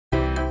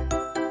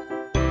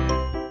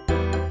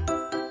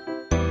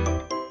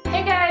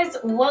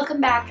guys,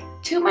 welcome back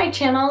to my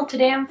channel.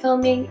 Today I'm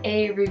filming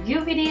a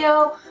review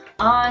video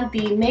on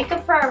the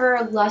Makeup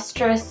Forever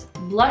Lustrous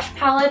Blush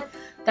Palette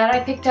that I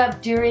picked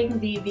up during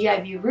the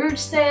VIB Rouge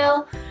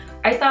sale.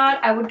 I thought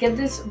I would get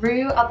this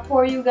review up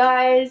for you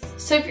guys.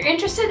 So if you're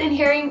interested in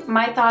hearing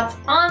my thoughts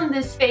on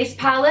this face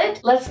palette,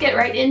 let's get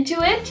right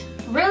into it.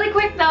 Really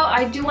quick though,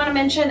 I do want to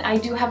mention I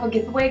do have a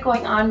giveaway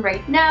going on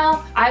right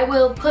now. I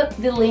will put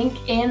the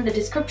link in the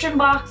description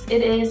box.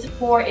 It is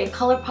for a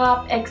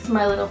ColourPop x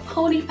My Little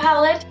Pony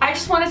palette. I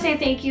just want to say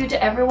thank you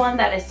to everyone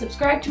that is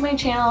subscribed to my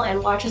channel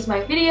and watches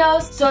my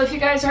videos. So if you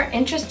guys are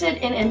interested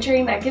in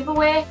entering that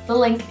giveaway, the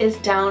link is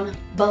down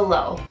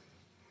below.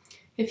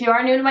 If you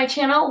are new to my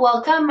channel,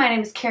 welcome. My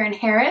name is Karen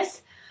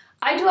Harris.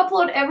 I do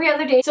upload every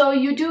other day, so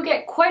you do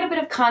get quite a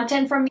bit of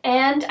content from me,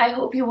 and I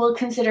hope you will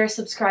consider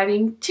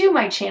subscribing to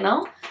my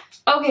channel.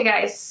 Okay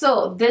guys,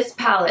 so this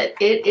palette,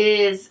 it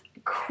is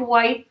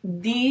quite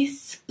the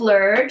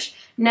splurge.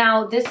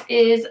 Now this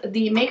is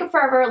the Makeup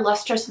Forever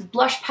Lustrous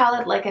Blush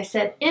Palette, like I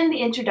said in the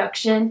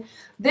introduction.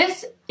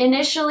 This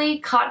initially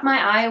caught my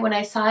eye when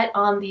I saw it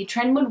on the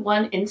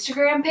Trendwood1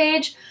 Instagram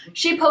page.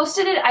 She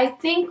posted it, I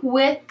think,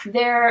 with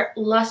their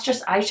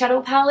lustrous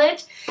eyeshadow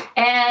palette,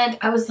 and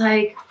I was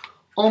like,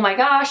 oh my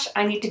gosh,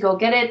 I need to go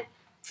get it.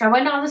 I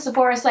went on the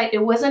Sephora site.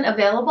 It wasn't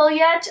available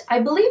yet. I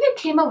believe it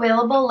came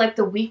available like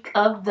the week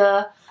of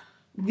the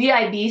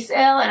VIB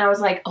sale, and I was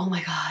like, oh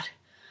my god,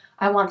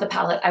 I want the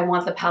palette, I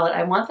want the palette,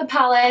 I want the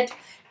palette.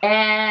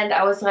 And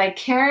I was like,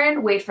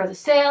 Karen, wait for the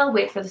sale,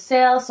 wait for the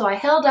sale. So I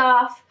held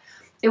off.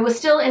 It was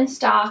still in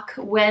stock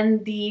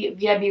when the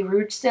VIB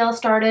Rouge sale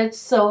started,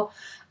 so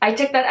I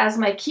took that as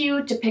my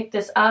cue to pick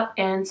this up,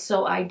 and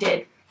so I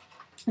did.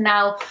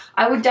 Now,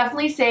 I would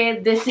definitely say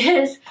this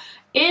is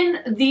in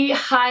the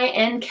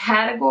high-end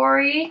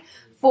category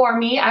for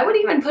me. I would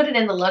even put it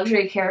in the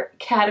luxury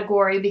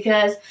category,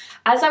 because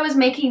as I was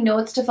making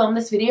notes to film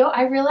this video,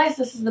 I realized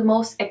this is the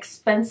most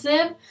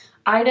expensive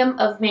item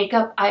of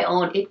makeup I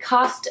own. It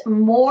cost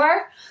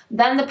more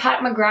than the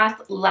Pat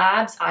McGrath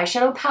Labs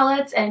eyeshadow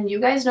palettes, and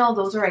you guys know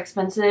those are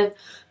expensive.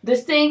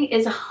 This thing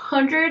is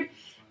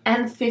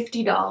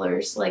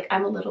 $150. Like,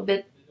 I'm a little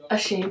bit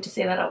ashamed to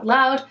say that out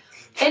loud.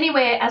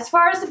 Anyway, as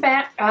far as the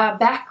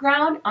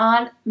background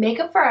on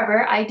Makeup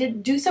Forever, I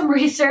did do some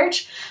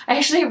research. I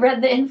actually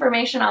read the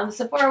information on the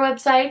Sephora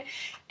website,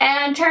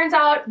 and turns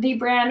out the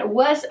brand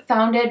was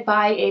founded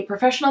by a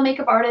professional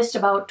makeup artist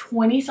about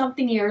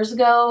 20-something years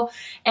ago.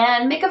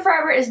 And Makeup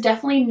Forever is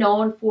definitely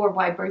known for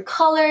vibrant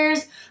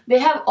colors. They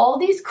have all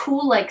these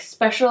cool, like,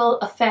 special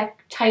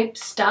effect type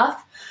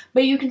stuff,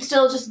 but you can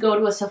still just go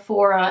to a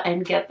Sephora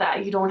and get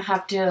that. You don't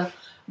have to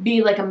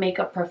be like a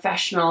makeup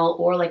professional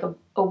or like a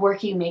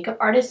working makeup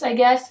artist, I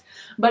guess.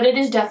 But it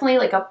is definitely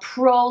like a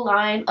pro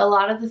line. A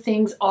lot of the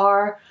things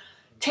are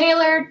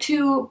tailored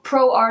to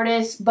pro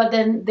artists, but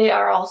then they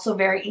are also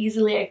very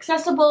easily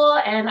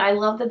accessible. And I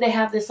love that they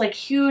have this like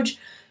huge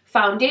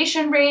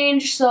foundation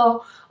range.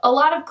 So a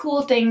lot of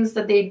cool things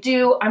that they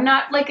do. I'm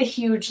not like a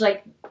huge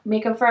like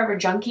Makeup Forever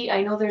junkie.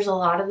 I know there's a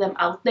lot of them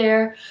out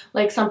there.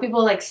 Like, some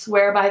people like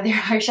swear by their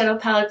eyeshadow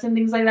palettes and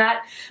things like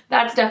that.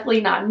 That's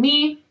definitely not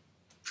me.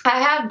 I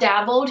have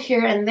dabbled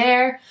here and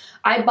there.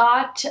 I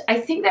bought, I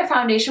think, their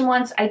foundation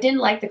once. I didn't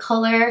like the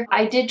color.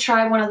 I did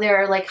try one of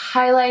their like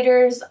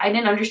highlighters. I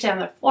didn't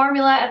understand the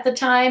formula at the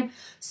time,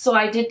 so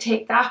I did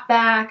take that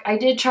back. I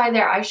did try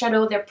their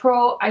eyeshadow, their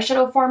pro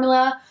eyeshadow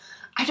formula.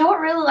 I don't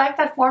really like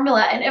that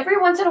formula, and every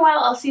once in a while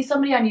I'll see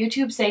somebody on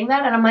YouTube saying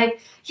that, and I'm like,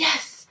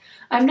 yes,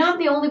 I'm not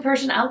the only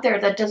person out there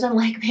that doesn't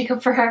like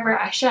Makeup Forever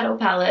eyeshadow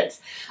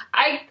palettes.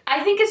 I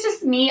think it's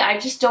just me. I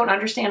just don't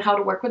understand how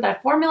to work with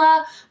that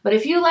formula. But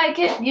if you like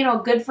it, you know,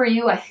 good for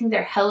you. I think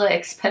they're hella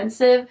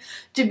expensive,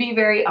 to be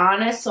very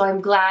honest. So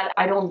I'm glad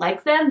I don't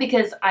like them,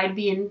 because I'd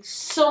be in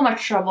so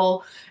much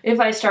trouble if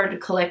I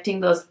started collecting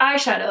those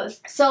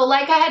eyeshadows. So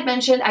like I had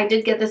mentioned, I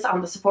did get this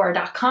on the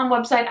Sephora.com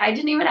website. I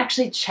didn't even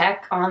actually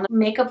check on the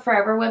Makeup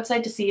Forever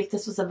website to see if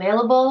this was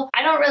available.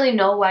 I don't really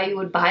know why you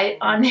would buy it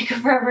on Makeup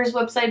Forever's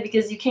website,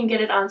 because you can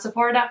get it on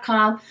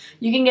Sephora.com.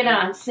 You can get it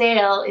on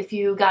sale if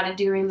you got it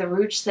during the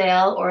Rouge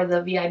sale or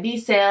the VIB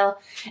sale,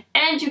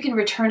 and you can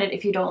return it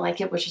if you don't like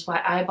it, which is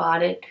why I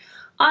bought it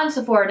on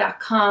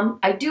Sephora.com.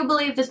 I do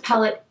believe this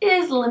palette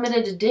is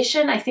limited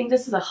edition. I think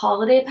this is a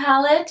holiday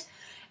palette,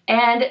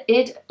 and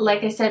it,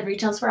 like I said,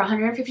 retails for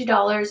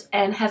 $150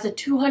 and has a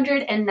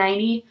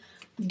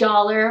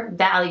 $290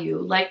 value.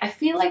 Like, I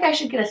feel like I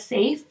should get a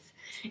safe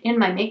in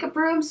my makeup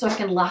room so I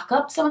can lock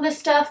up some of this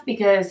stuff,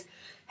 because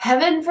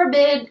heaven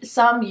forbid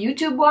some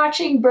YouTube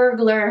watching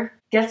burglar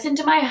gets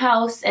into my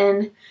house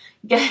and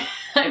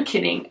I'm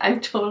kidding.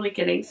 I'm totally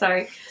kidding.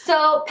 Sorry.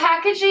 So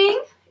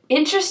packaging,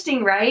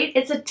 interesting, right?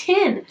 It's a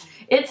tin.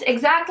 It's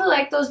exactly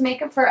like those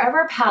Makeup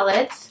Forever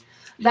palettes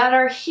that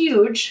are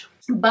huge,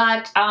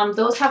 but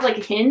those have like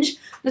a hinge.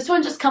 This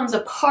one just comes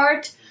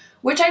apart,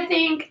 which I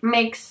think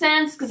makes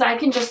sense, because I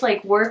can just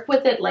like work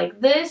with it like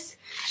this.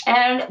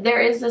 And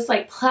there is this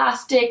like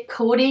plastic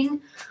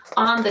coating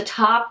on the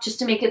top just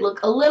to make it look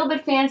a little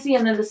bit fancy.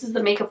 And then this is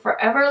the Makeup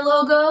Forever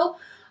logo.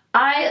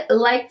 I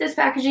like this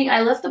packaging.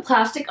 I left the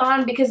plastic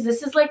on because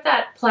this is like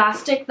that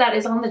plastic that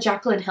is on the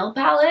Jaclyn Hill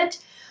palette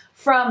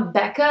from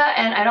Becca,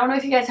 and I don't know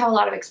if you guys have a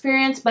lot of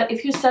experience, but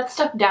if you set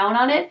stuff down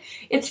on it,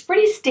 it's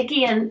pretty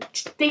sticky and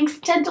things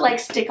tend to like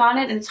stick on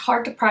it and it's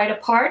hard to pry it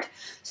apart.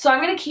 So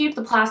I'm going to keep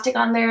the plastic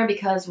on there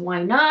because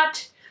why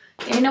not?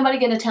 Ain't nobody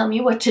gonna tell me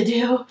what to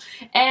do.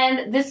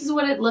 And this is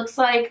what it looks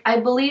like. I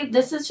believe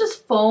this is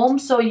just foam,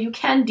 so you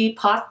can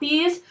depot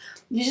these.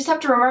 You just have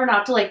to remember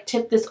not to like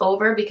tip this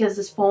over because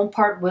this foam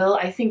part will,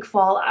 I think,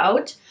 fall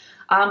out.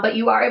 But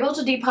you are able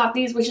to depot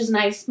these, which is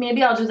nice.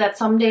 Maybe I'll do that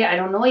someday. I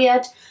don't know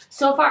yet.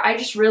 So far, I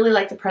just really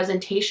like the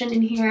presentation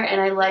in here,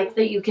 and I like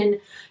that you can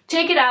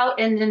take it out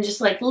and then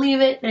just like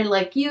leave it and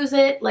like use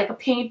it like a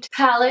paint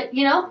palette,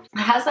 you know? It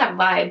has that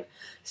vibe.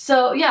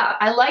 So yeah,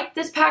 I like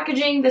this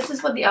packaging. This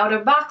is what the outer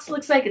box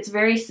looks like. It's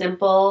very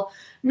simple,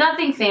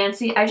 nothing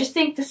fancy. I just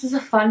think this is a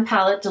fun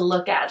palette to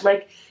look at.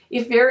 Like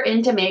if you're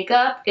into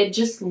makeup, it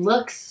just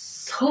looks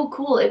so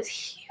cool. It's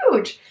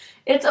huge.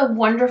 It's a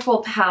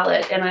wonderful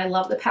palette and I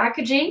love the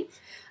packaging.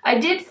 I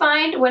did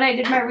find when I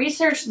did my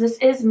research, this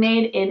is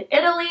made in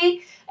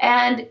Italy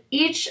and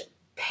each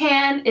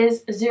pan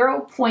is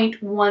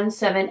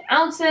 0.17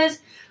 ounces,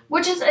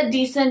 which is a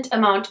decent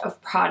amount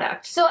of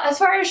product. So as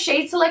far as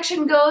shade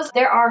selection goes,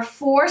 there are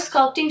 4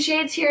 sculpting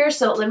shades here.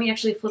 So let me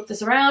actually flip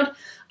this around.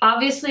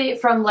 Obviously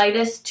from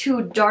lightest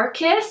to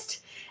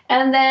darkest.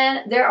 And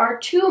then there are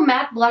 2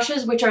 matte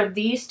blushes, which are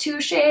these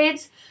 2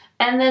 shades.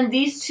 And then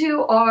these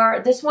 2 are,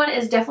 this one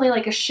is definitely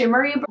like a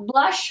shimmery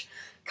blush.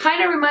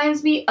 Kind of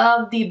reminds me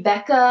of the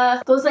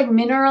Becca, those like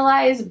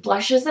mineralized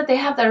blushes that they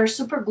have that are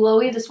super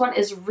glowy. This one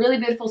is really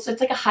beautiful. So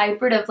it's like a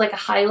hybrid of like a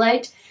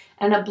highlight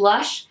and a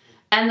blush.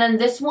 And then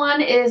this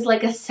one is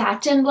like a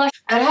satin blush.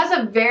 It has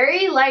a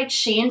very light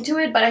sheen to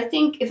it, but I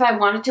think if I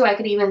wanted to, I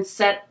could even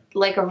set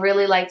like a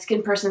really light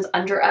skinned person's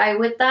under eye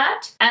with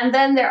that. And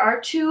then there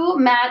are 2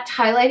 matte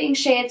highlighting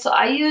shades. So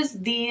I use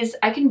these,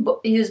 I can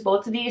use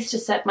both of these to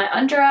set my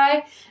under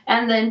eye,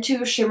 and then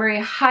 2 shimmery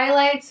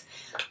highlights.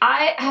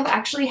 I have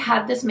actually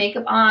had this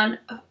makeup on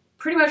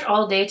pretty much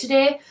all day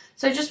today,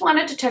 so I just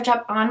wanted to touch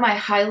up on my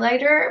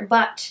highlighter,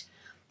 but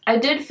I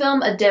did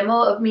film a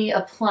demo of me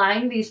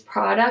applying these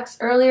products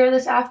earlier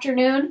this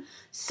afternoon,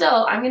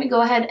 so I'm going to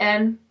go ahead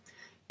and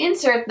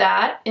insert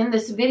that in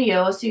this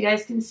video so you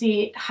guys can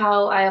see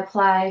how I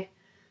apply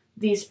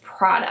these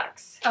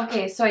products.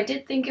 Okay, so I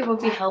did think it would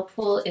be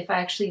helpful if I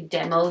actually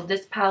demoed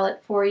this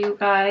palette for you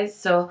guys.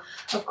 So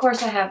of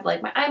course I have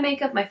like my eye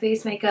makeup, my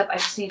face makeup. I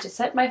just need to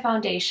set my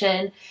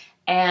foundation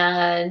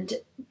and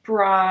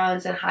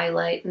bronze and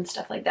highlight and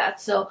stuff like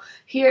that. So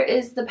here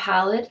is the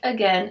palette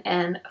again,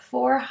 and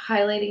for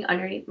highlighting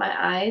underneath my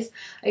eyes,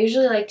 I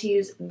usually like to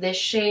use this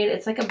shade.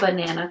 It's like a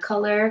banana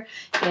color,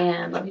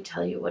 and let me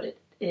tell you what it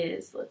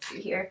is. Let's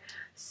see here.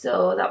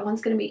 So that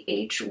one's going to be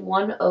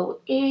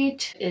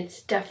H108.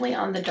 It's definitely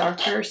on the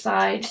darker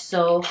side.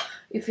 So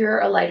if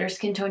you're a lighter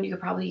skin tone, you could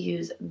probably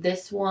use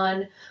this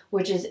one,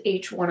 which is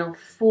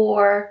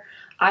H104.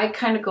 I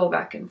kind of go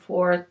back and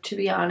forth, to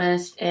be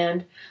honest,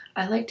 and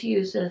I like to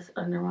use this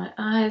under my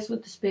eyes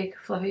with this big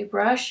fluffy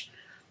brush.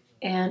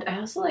 And I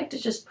also like to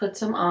just put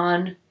some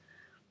on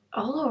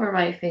all over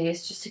my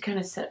face just to kind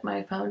of set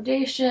my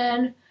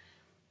foundation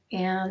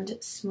and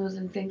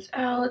smoothen things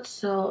out.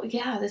 So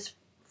yeah, this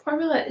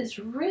formula is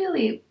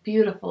really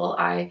beautiful.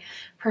 I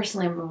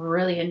personally am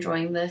really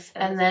enjoying this.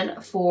 And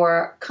then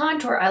for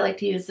contour, I like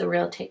to use the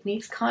Real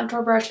Techniques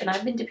contour brush, and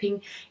I've been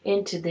dipping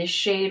into this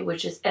shade,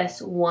 which is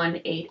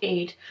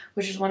S188,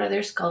 which is one of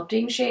their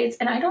sculpting shades.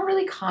 And I don't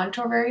really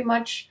contour very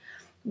much.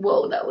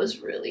 Whoa, that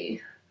was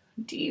really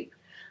deep.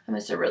 I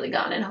must have really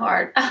gone in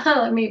hard.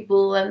 Let me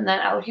blend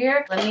that out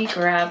here. Let me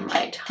grab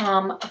my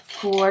Tom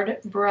Ford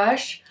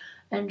brush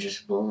and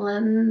just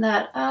blend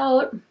that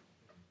out.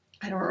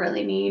 I don't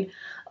really need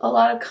a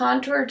lot of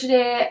contour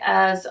today,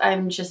 as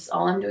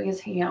all I'm doing is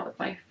hanging out with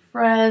my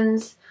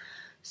friends.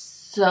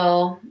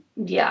 So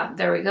yeah,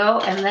 there we go.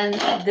 And then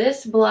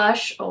this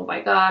blush, oh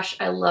my gosh,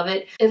 I love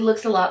it. It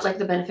looks a lot like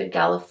the Benefit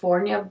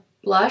California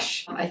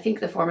blush. I think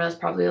the formula is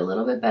probably a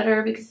little bit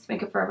better because it's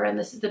Makeup Forever, and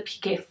this is the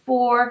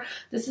PK4.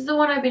 This is the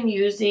one I've been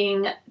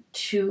using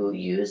to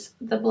use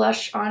the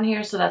blush on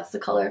here, so that's the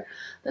color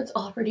that's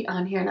already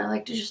on here, and I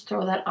like to just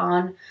throw that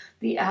on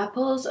the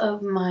apples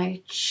of my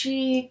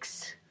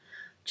cheeks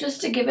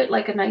just to give it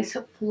like a nice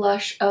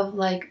flush of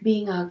like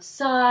being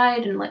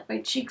outside, and like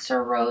my cheeks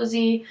are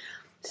rosy.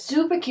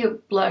 Super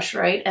cute blush,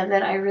 right? And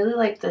then I really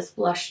like this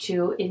blush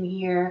too in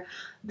here.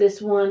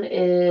 This one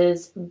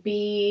is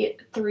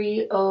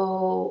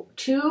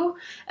B302,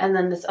 and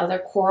then this other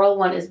coral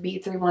one is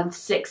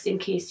B316, in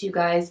case you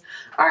guys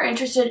are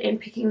interested in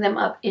picking them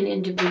up in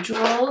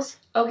individuals.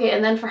 Okay,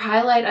 and then for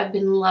highlight, I've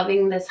been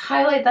loving this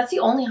highlight. That's the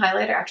only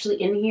highlighter actually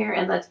in here,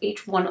 and that's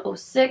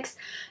H106.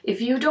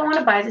 If you don't want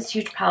to buy this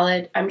huge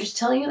palette, I'm just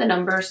telling you the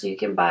number so you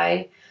can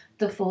buy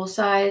the full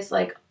size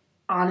like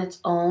on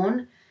its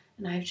own.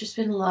 And I've just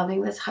been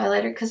loving this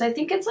highlighter because I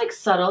think it's like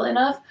subtle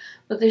enough,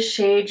 but the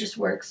shade just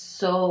works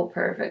so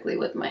perfectly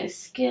with my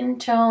skin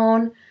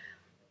tone.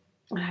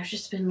 And I've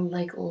just been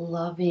like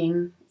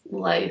loving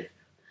life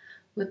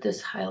with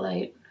this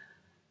highlight.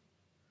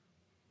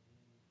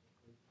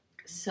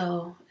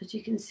 So as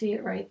you can see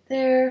it right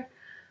there,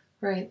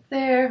 right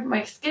there.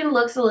 My skin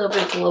looks a little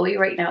bit glowy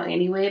right now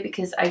anyway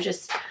because I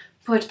just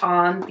put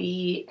on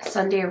the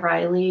Sunday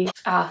Riley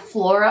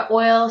Flora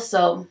oil.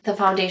 So the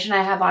foundation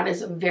I have on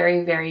is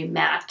very, very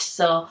matte.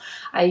 So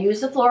I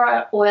use the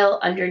Flora oil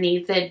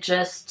underneath it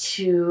just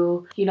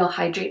to, you know,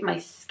 hydrate my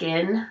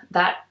skin.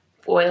 That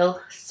oil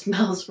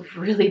smells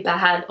really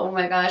bad. Oh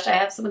my gosh, I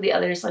have some of the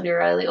other Sunday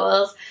Riley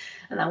oils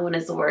and that one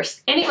is the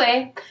worst.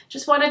 Anyway,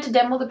 just wanted to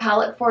demo the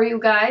palette for you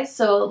guys.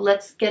 So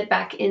let's get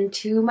back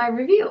into my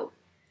review.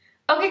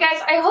 Okay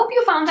guys, I hope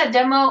you found that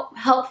demo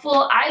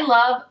helpful. I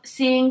love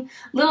seeing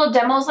little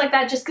demos like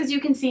that just because you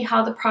can see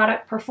how the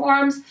product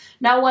performs.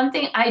 Now, one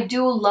thing I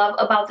do love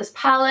about this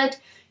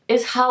palette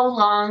is how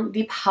long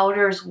the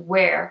powders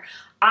wear.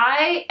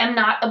 I am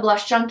not a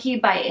blush junkie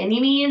by any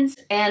means,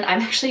 and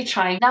I'm actually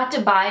trying not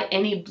to buy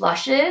any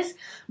blushes,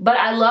 but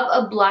I love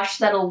a blush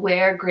that'll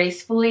wear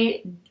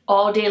gracefully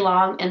all day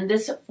long. And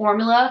this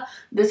formula,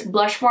 this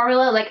blush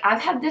formula, like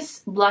I've had this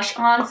blush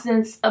on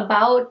since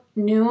about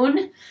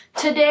noon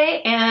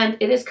today and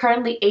it is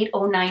currently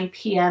 8:09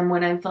 p.m.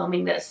 when I'm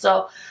filming this.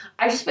 So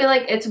I just feel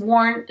like it's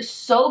worn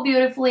so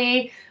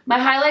beautifully. My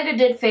highlighter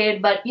did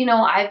fade, but you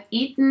know, I've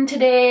eaten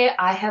today.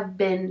 I have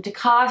been to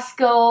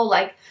Costco.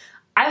 Like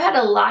I've had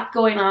a lot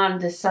going on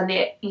this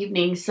Sunday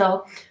evening.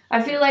 So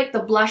I feel like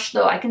the blush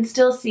though, I can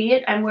still see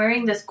it. I'm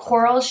wearing this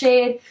coral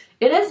shade.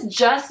 It has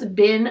just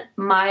been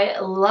my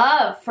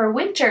love for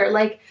winter.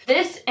 Like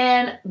this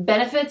and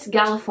Benefit's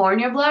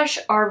California blush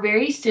are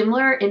very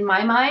similar in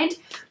my mind.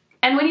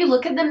 And when you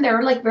look at them,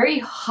 they're like very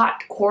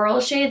hot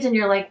coral shades and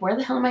you're like, where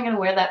the hell am I gonna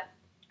wear that?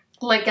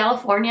 Like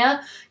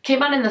California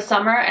came out in the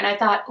summer and I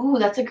thought, ooh,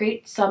 that's a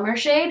great summer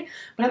shade.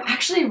 But I'm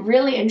actually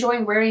really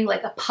enjoying wearing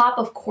like a pop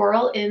of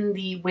coral in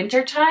the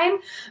winter time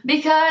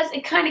because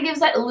it kind of gives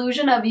that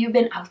illusion of you've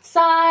been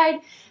outside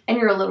and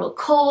you're a little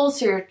cold,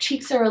 so your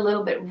cheeks are a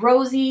little bit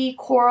rosy,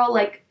 coral,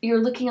 like you're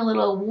looking a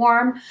little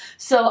warm.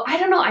 So I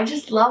don't know, I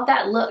just love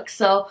that look.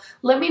 So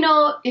let me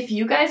know if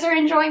you guys are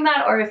enjoying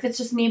that or if it's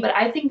just me, but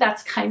I think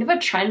that's kind of a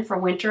trend for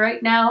winter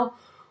right now.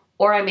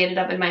 Or I made it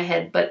up in my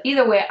head, but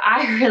either way,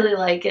 I really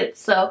like it.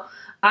 So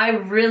I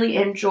really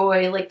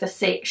enjoy like the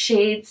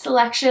shade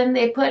selection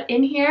they put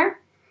in here.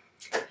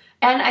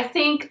 And I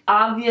think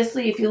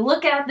obviously if you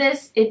look at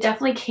this, it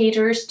definitely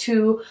caters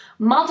to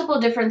multiple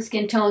different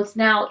skin tones.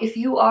 Now, if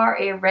you are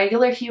a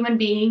regular human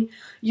being,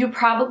 you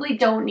probably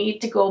don't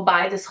need to go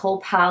buy this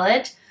whole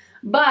palette.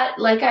 But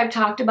like I've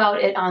talked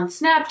about it on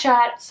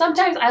Snapchat,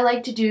 sometimes I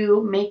like to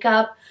do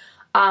makeup.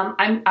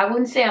 I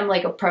wouldn't say I'm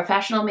like a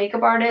professional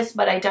makeup artist,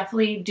 but I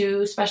definitely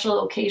do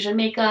special occasion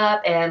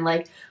makeup and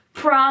like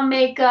prom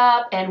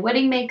makeup and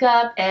wedding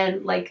makeup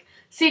and like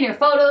senior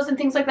photos and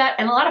things like that.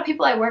 And a lot of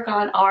people I work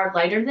on are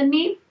lighter than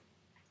me.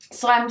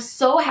 So I'm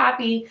so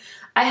happy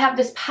I have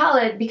this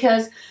palette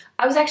because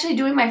I was actually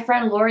doing my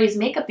friend Lori's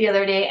makeup the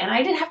other day and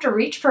I didn't have to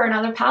reach for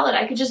another palette.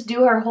 I could just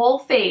do her whole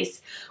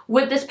face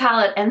with this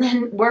palette and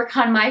then work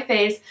on my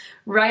face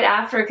right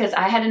after because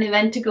I had an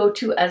event to go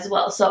to as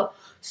well. So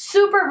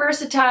super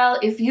versatile.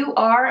 If you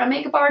are a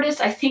makeup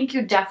artist, I think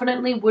you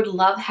definitely would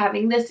love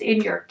having this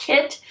in your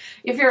kit.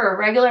 If you're a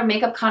regular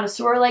makeup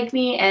connoisseur like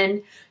me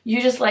and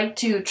you just like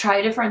to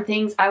try different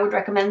things, I would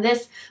recommend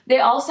this. They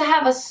also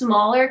have a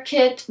smaller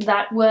kit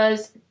that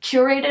was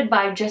curated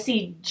by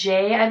Jessie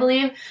J, I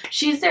believe.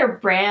 She's their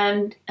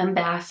brand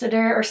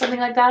ambassador or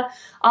something like that.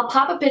 I'll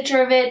pop a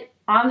picture of it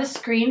on the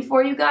screen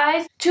for you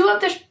guys. 2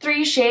 of the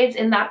 3 shades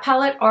in that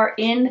palette are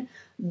in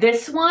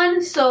this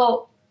one.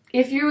 So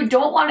if you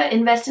don't want to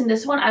invest in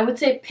this one, I would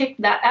say pick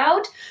that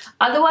out.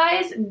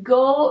 Otherwise,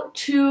 go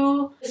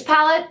to this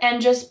palette and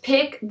just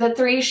pick the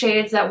 3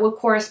 shades that will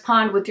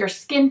correspond with your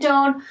skin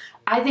tone.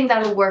 I think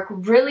that'll work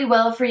really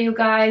well for you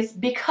guys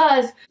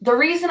because the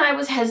reason I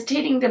was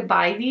hesitating to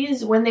buy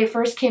these when they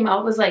first came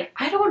out was like,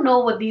 I don't know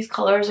what these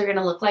colors are going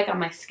to look like on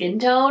my skin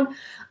tone.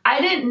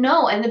 I didn't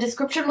know, and the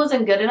description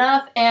wasn't good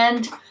enough,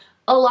 and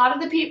a lot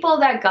of the people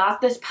that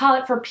got this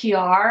palette for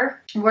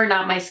PR were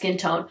not my skin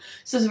tone.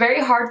 So it's very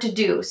hard to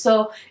do.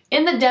 So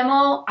in the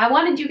demo, I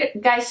wanted you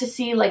guys to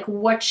see like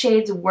what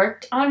shades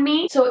worked on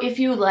me. So if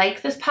you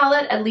like this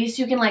palette, at least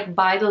you can like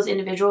buy those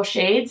individual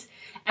shades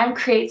and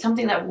create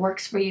something that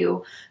works for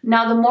you.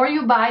 Now, the more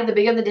you buy, the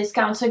bigger the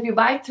discount. So if you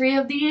buy 3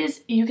 of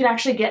these, you can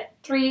actually get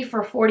 3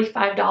 for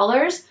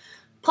 $45.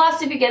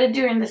 Plus, if you get it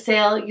during the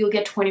sale, you'll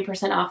get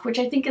 20% off, which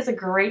I think is a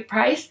great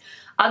price.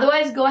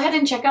 Otherwise, go ahead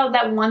and check out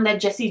that one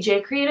that Jessie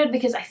J created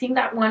because I think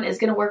that one is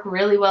going to work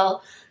really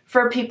well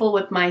for people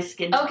with my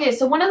skin tone. Okay,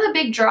 so one of the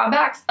big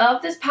drawbacks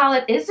of this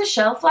palette is the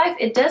shelf life.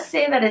 It does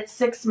say that it's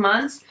 6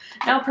 months.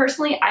 Now,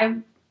 personally,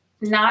 I've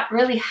not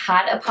really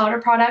had a powder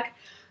product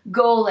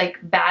go like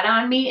bad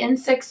on me in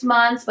 6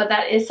 months, but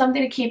that is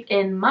something to keep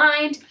in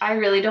mind. I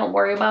really don't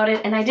worry about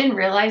it, and I didn't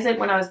realize it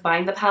when I was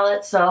buying the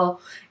palette, so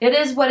it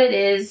is what it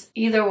is.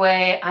 Either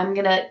way, I'm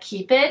gonna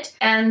keep it.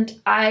 And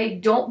I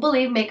don't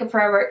believe Makeup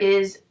Forever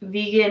is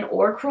vegan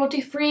or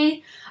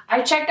cruelty-free.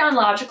 I checked on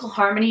Logical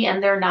Harmony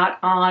and they're not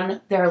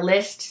on their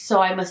list,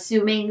 so I'm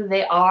assuming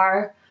they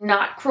are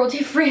not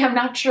cruelty-free. I'm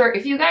not sure.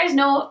 If you guys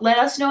know, let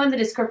us know in the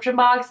description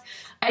box.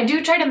 I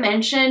do try to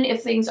mention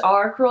if things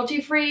are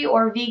cruelty-free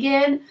or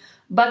vegan,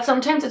 but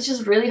sometimes it's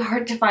just really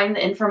hard to find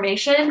the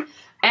information.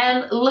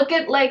 And look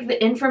at like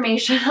the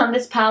information on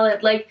this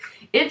palette. Like,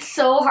 it's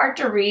so hard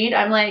to read.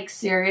 I'm like,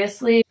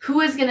 seriously? Who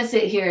is gonna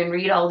sit here and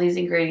read all these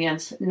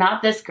ingredients?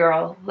 Not this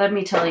girl, let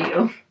me tell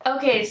you.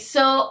 Okay,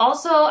 so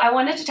also I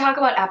wanted to talk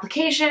about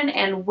application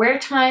and wear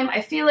time.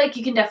 I feel like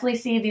you can definitely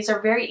see these are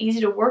very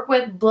easy to work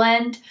with,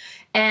 blend,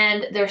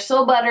 and they're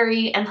so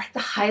buttery, and like the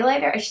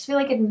highlighter, I just feel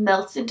like it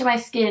melts into my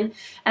skin,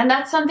 and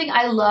that's something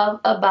I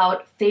love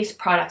about face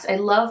products. I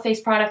love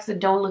face products that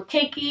don't look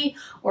cakey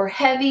or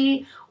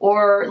heavy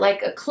or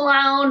like a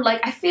clown.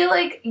 Like, I feel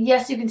like,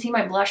 yes, you can see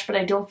my blush, but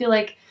I don't feel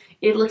like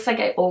it looks like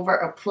I over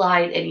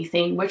applied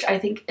anything, which I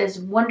think is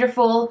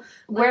wonderful.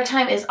 Wear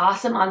time is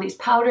awesome on these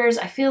powders.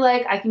 I feel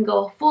like I can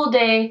go a full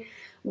day,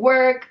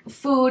 work,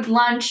 food,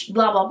 lunch,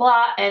 blah, blah,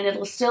 blah, and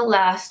it'll still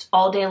last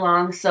all day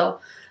long. So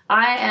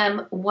I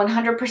am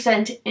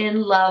 100%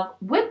 in love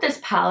with this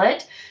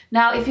palette.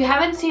 Now, if you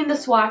haven't seen the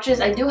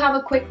swatches, I do have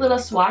a quick little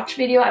swatch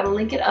video. I will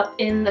link it up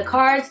in the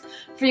cards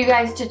for you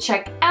guys to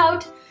check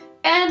out.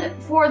 And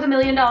for the $1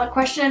 million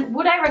question,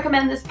 would I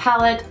recommend this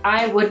palette?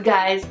 I would,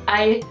 guys.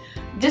 I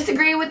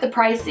disagree with the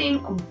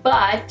pricing,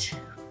 but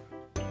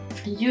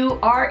you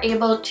are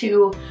able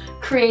to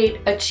create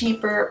a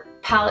cheaper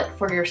palette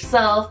for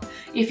yourself.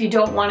 If you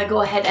don't want to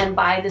go ahead and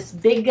buy this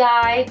big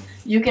guy,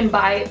 you can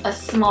buy a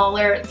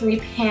smaller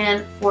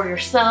 3-pan for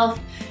yourself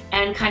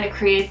and kind of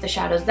create the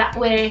shadows that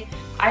way.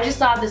 I just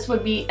thought this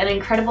would be an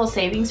incredible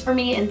savings for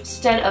me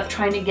instead of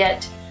trying to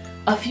get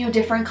a few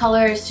different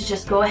colors, to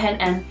just go ahead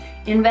and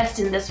invest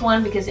in this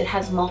one because it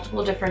has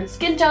multiple different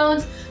skin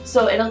tones,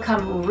 so it'll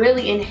come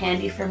really in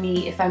handy for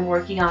me if I'm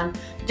working on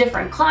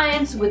different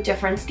clients with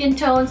different skin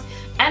tones.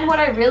 And what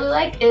I really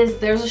like is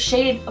there's a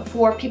shade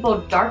for people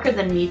darker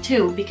than me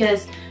too,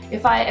 because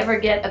if I ever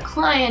get a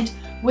client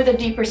with a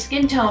deeper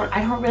skin tone,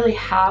 I don't really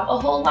have a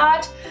whole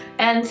lot,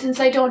 and since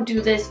I don't do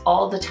this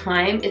all the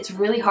time, it's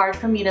really hard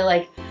for me to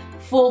like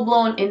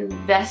full-blown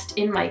invest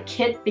in my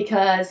kit,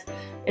 because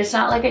it's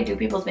not like I do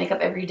people's makeup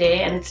every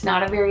day, and it's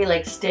not a very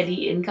like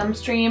steady income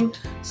stream.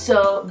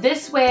 So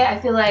this way I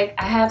feel like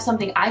I have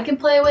something I can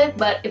play with,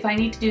 but if I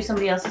need to do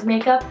somebody else's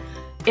makeup,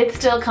 it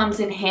still comes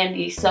in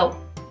handy. So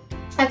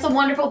that's a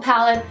wonderful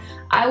palette.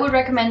 I would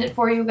recommend it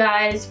for you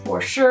guys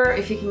for sure.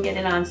 If you can get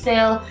it on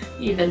sale,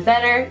 even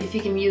better. If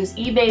you can use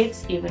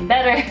EBATES, even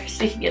better,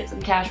 so you can get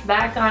some cash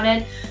back on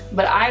it.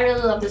 But I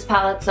really love this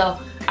palette, so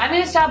I'm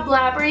gonna stop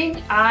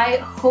blabbering. I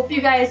hope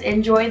you guys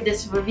enjoyed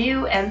this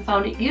review and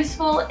found it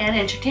useful and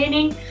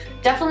entertaining.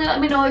 Definitely let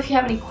me know if you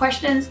have any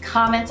questions,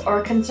 comments,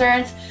 or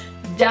concerns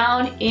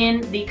down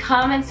in the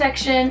comment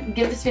section.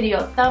 Give this video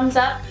a thumbs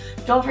up.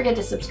 Don't forget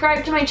to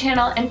subscribe to my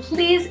channel, and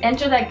please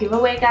enter that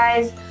giveaway,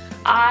 guys.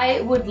 I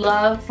would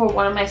love for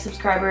one of my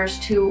subscribers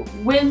to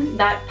win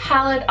that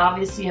palette.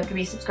 Obviously, you have to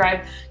be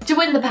subscribed to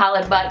win the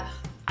palette, but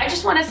I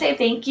just want to say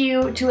thank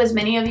you to as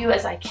many of you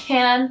as I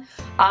can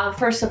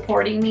for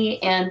supporting me,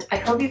 and I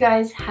hope you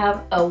guys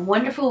have a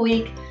wonderful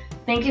week.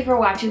 Thank you for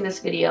watching this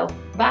video.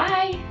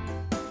 Bye!